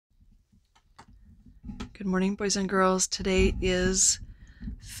Good morning, boys and girls. Today is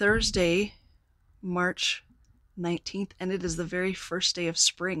Thursday, March 19th, and it is the very first day of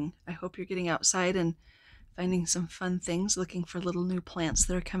spring. I hope you're getting outside and finding some fun things, looking for little new plants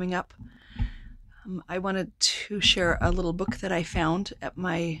that are coming up. I wanted to share a little book that I found at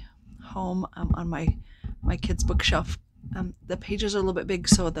my home on my kids' bookshelf. The pages are a little bit big,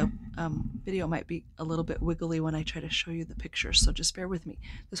 so the video might be a little bit wiggly when I try to show you the pictures, so just bear with me.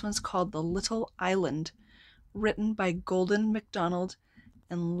 This one's called The Little Island, written by MacDonald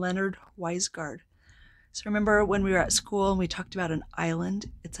and Leonard Weisgard. So remember when we were at school and we talked about an island?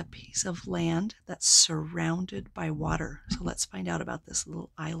 It's a piece of land that's surrounded by water. So let's find out about this little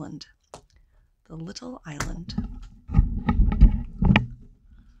island. The Little Island.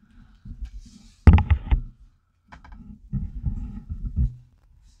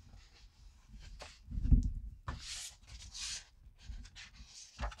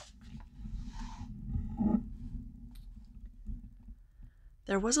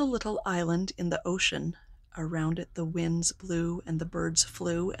 There was a little island in the ocean. Around it the winds blew and the birds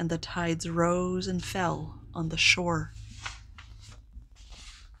flew and the tides rose and fell on the shore.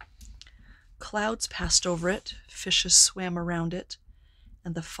 Clouds passed over it, fishes swam around it,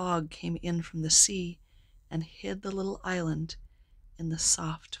 and the fog came in from the sea and hid the little island in the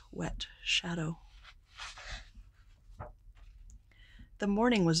soft, wet shadow. The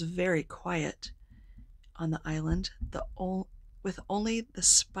morning was very quiet on the island, with only the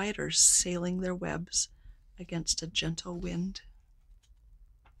spiders sailing their webs against a gentle wind.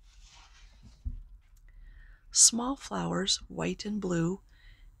 Small flowers, white and blue,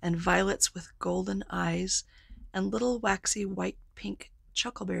 and violets with golden eyes, and little waxy white-pink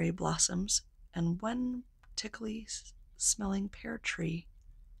chuckleberry blossoms, and one tickly smelling pear tree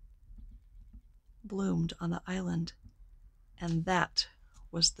bloomed on the island, and that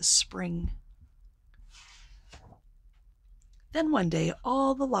was the spring. Then one day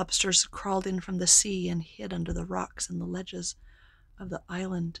all the lobsters crawled in from the sea and hid under the rocks and the ledges of the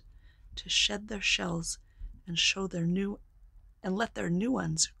island to shed their shells and let their new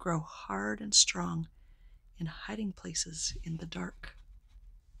ones grow hard and strong in hiding places in the dark.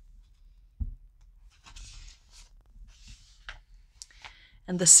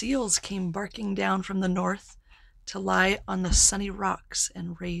 And the seals came barking down from the north to lie on the sunny rocks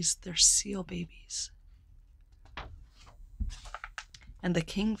and raise their seal babies. And the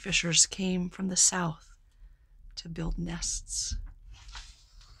kingfishers came from the south to build nests.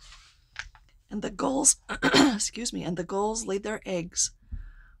 And the gulls, and the gulls laid their eggs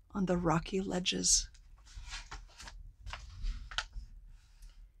on the rocky ledges.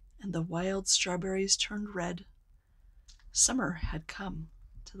 And the wild strawberries turned red. Summer had come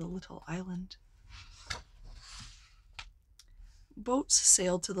to the little island. Boats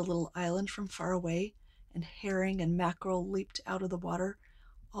sailed to the little island from far away, and herring and mackerel leaped out of the water,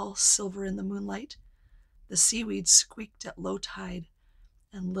 all silver in the moonlight. The seaweed squeaked at low tide,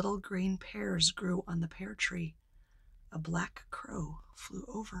 and little green pears grew on the pear tree. A black crow flew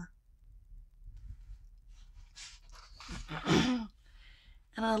over. And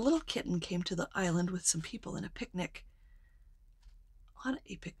a little kitten came to the island with some people on a picnic.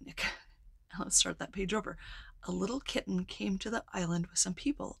 Let's start that page over. A little kitten came to the island with some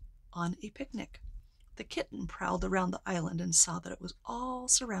people on a picnic. The kitten prowled around the island and saw that it was all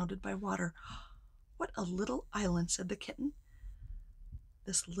surrounded by water. "What a little island," said the kitten.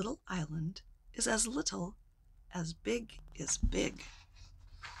 "This little island is as little as big is big."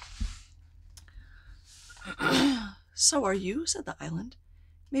 "So are you," said the island.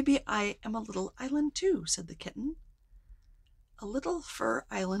 "Maybe I am a little island too," said the kitten. A little fur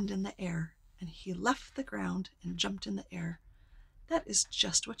island in the air, and he left the ground and jumped in the air. "That is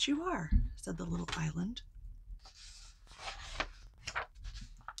just what you are," said the little island.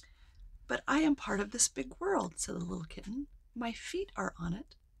 "But I am part of this big world," said the little kitten. "My feet are on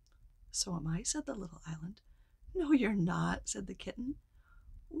it." "So am I," said the little island. "No, you're not," said the kitten.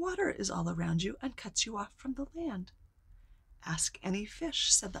 "Water is all around you and cuts you off from the land." "Ask any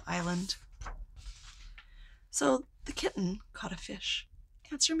fish," said the island. So the kitten caught a fish.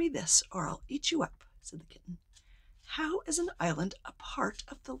 "Answer me this, or I'll eat you up," said the kitten. "How is an island a part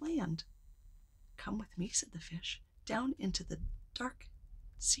of the land?" "Come with me," said the fish, "down into the dark,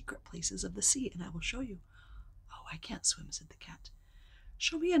 secret places of the sea, and I will show you." "Oh, I can't swim," said the cat.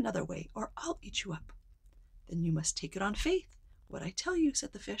 "Show me another way, or I'll eat you up." "Then you must take it on faith, what I tell you,"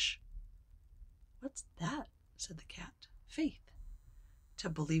 said the fish. "What's that?" said the cat. "Faith." "To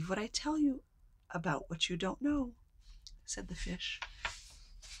believe what I tell you about what you don't know," said the fish.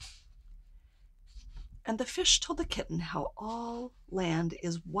 And the fish told the kitten how all land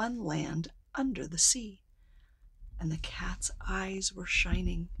is one land under the sea. and the cat's eyes were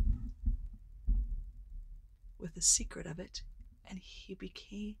shining with the secret of it, and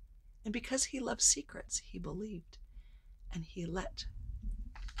because he loved secrets, he believed, and he let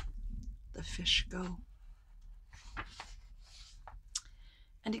the fish go.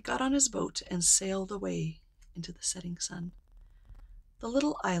 And he got on his boat and sailed away into the setting sun. The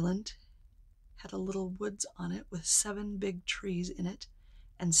little island had a little woods on it with 7 big trees in it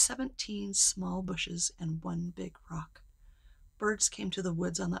and 17 small bushes and 1 big rock. Birds came to the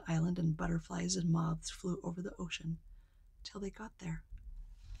woods on the island, and butterflies and moths flew over the ocean till they got there.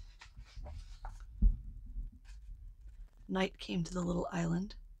 Night came to the little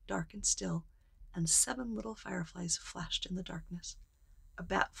island, dark and still, and 7 little fireflies flashed in the darkness. A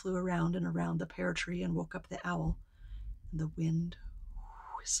bat flew around and around the pear tree and woke up the owl, and the wind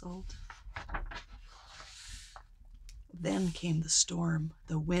whistled. Then came the storm.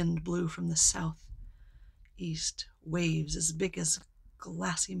 The wind blew from the southeast. Waves as big as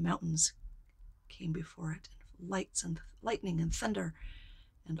glassy mountains came before it, and lights and lightning and thunder,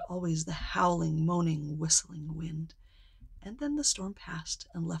 and always the howling, moaning, whistling wind. And then the storm passed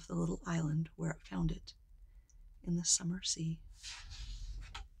and left the little island where it found it, in the summer sea.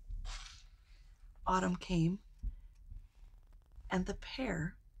 Autumn came, and the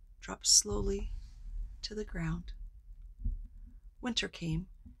pear dropped slowly to the ground. Winter came,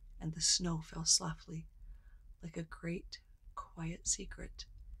 and the snow fell softly, like a great, quiet secret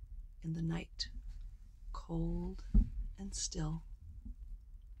in the night, cold and still.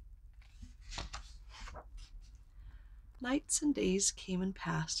 Nights and days came and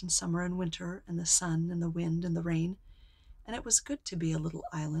passed, and summer and winter, and the sun and the wind and the rain, and it was good to be a little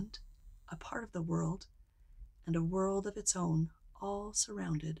island, a part of the world, and a world of its own, all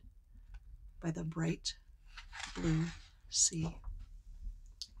surrounded by the bright blue sea.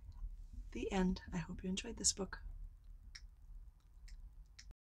 The end. I hope you enjoyed this book.